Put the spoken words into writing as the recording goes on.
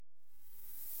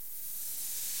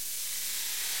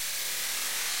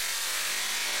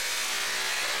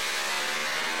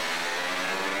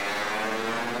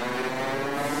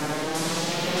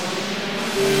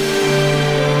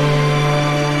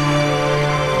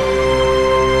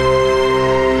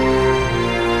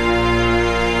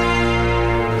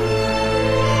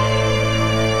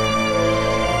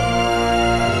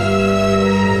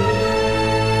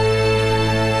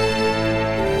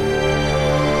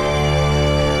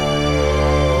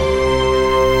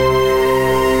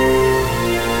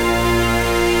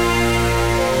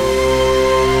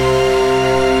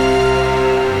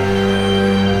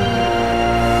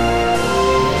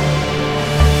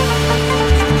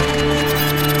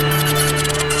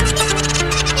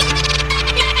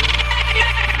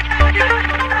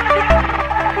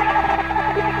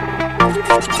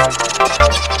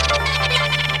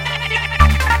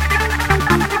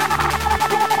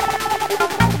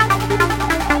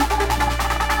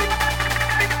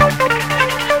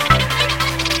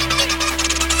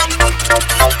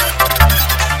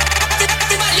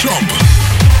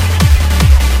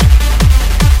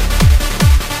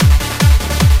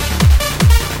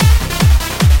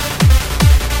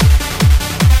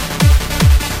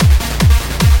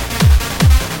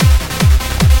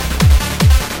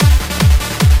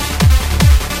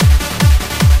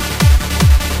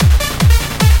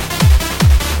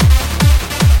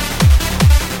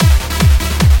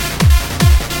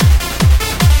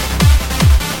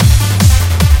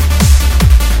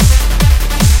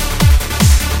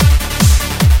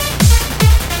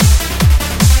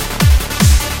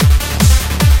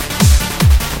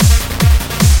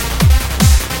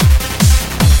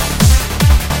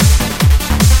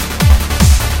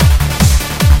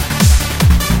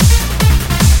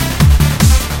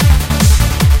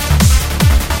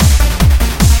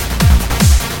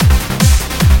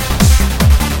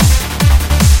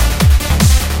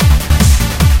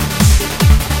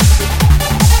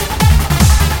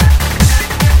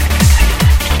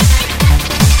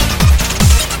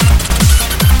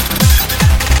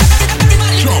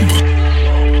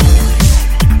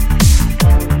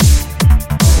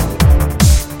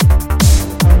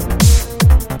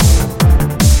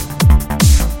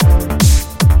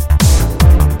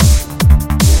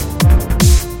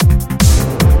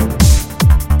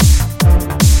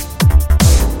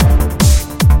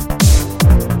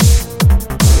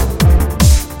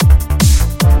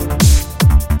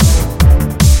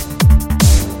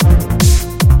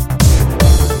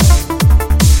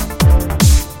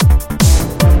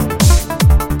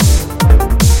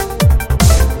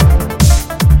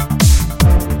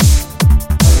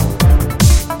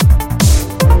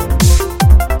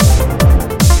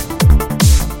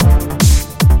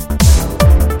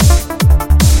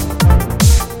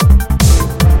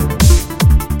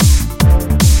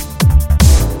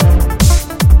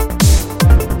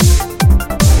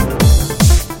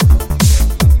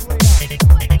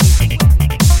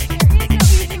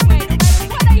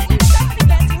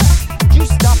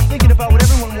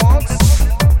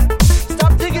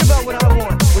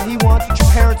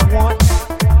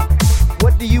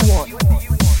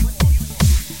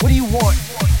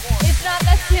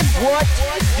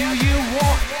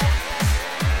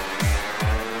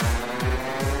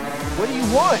do you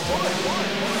want?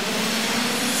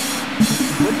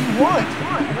 What do you want?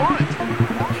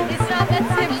 It's not that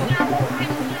simple.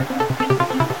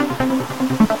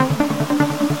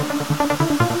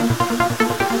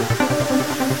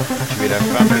 Tu es la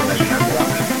femme de ma vie.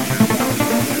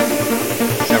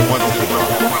 C'est à moi d'en te voir.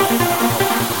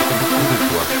 Tout de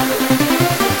toi.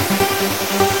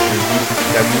 Je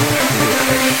vis l'amour et le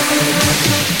fait.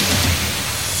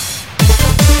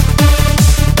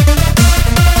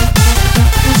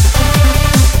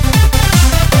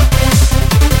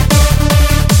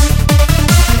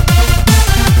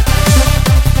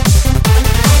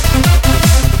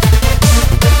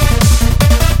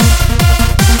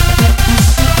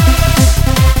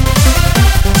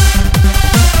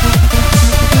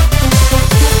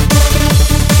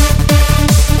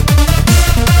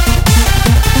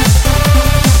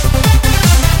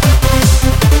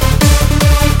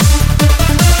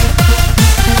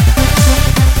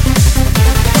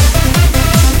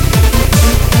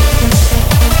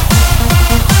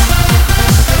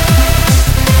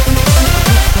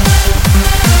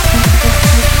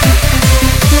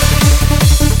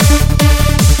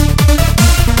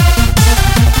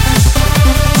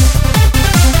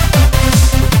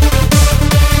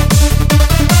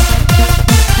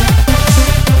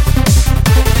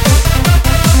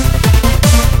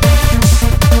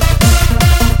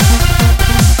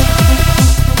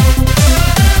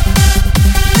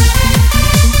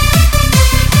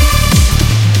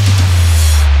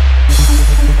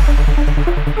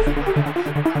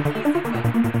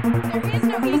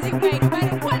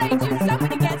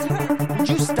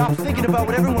 Stop thinking about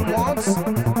what everyone wants.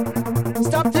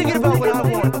 Stop thinking about what I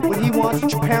want, what he wants,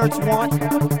 what your parents want.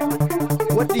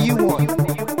 What do you want?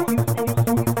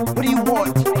 What do you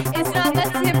want? It's not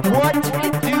that simple. What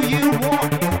do you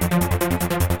want?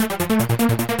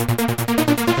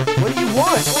 What do you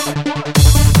want?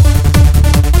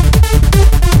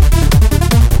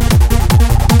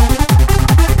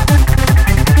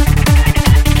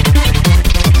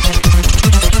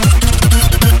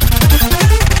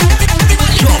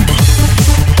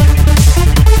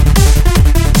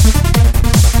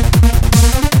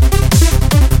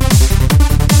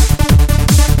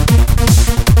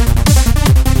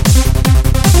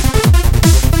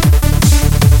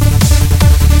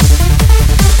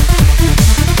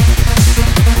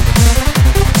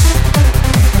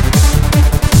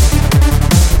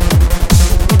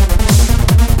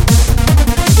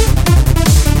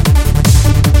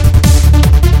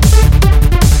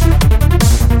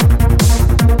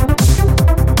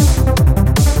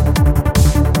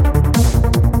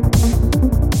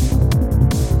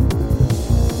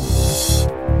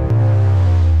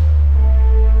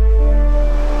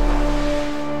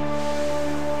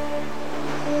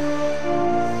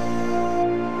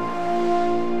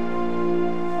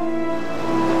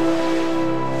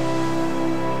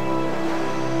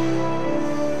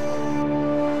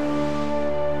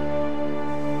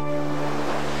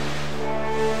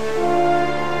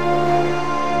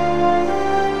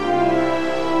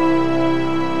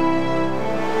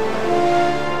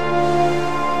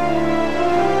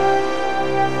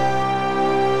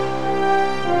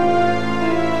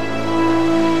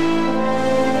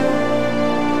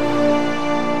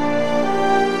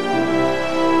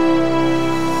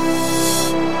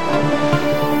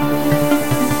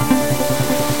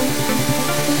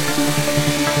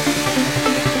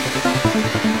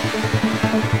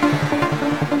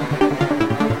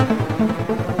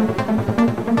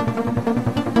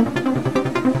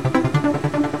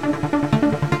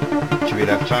 Tu es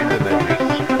la femme de ma vie.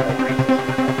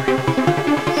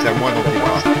 C'est à moi d'en te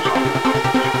voir. Tout de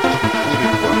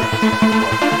toi.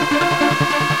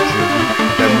 Je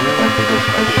vis l'amour et le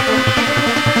fait.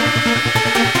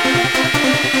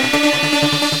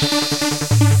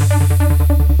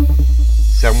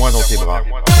 Serre-moi dans tes bras.